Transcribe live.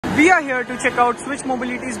We are here to check out Switch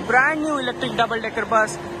Mobility's brand new electric double-decker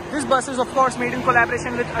bus. This bus is of course made in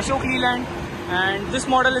collaboration with Ashok Leyland, and this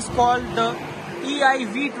model is called the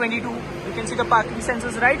EIV22. You can see the parking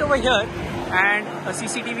sensors right over here and a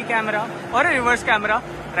CCTV camera or a reverse camera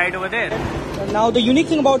right over there. Now the unique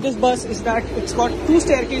thing about this bus is that it's got two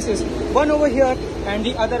staircases, one over here and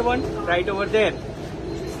the other one right over there.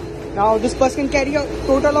 Now this bus can carry a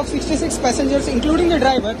total of 66 passengers including the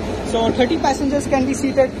driver. So 30 passengers can be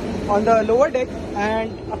seated on the lower deck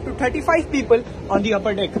and up to 35 people on the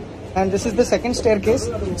upper deck. And this is the second staircase.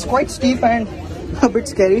 It's quite steep and a bit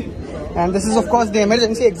scary. And this is of course the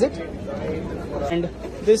emergency exit. And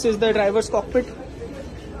this is the driver's cockpit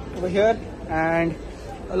over here, and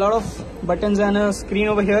a lot of buttons and a screen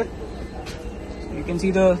over here. You can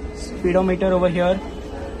see the speedometer over here,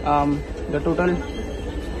 the total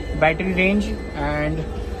battery range, and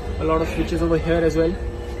a lot of switches over here as well.